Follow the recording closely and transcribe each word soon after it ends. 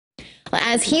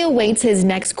As he awaits his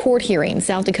next court hearing,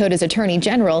 South Dakota's Attorney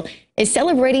General is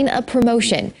celebrating a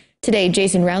promotion. Today,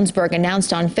 Jason Ravnsborg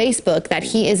announced on Facebook that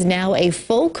he is now a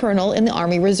full colonel in the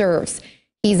Army Reserves.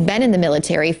 He's been in the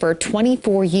military for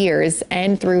 24 years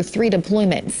and through 3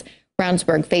 deployments.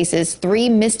 Ravnsborg faces 3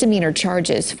 misdemeanor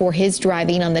charges for his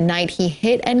driving on the night he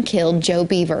hit and killed Joe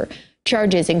Beaver.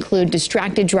 Charges include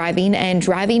distracted driving and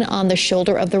driving on the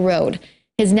shoulder of the road.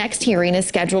 His next hearing is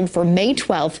scheduled for May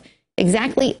 12th,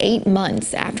 exactly 8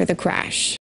 months after the crash.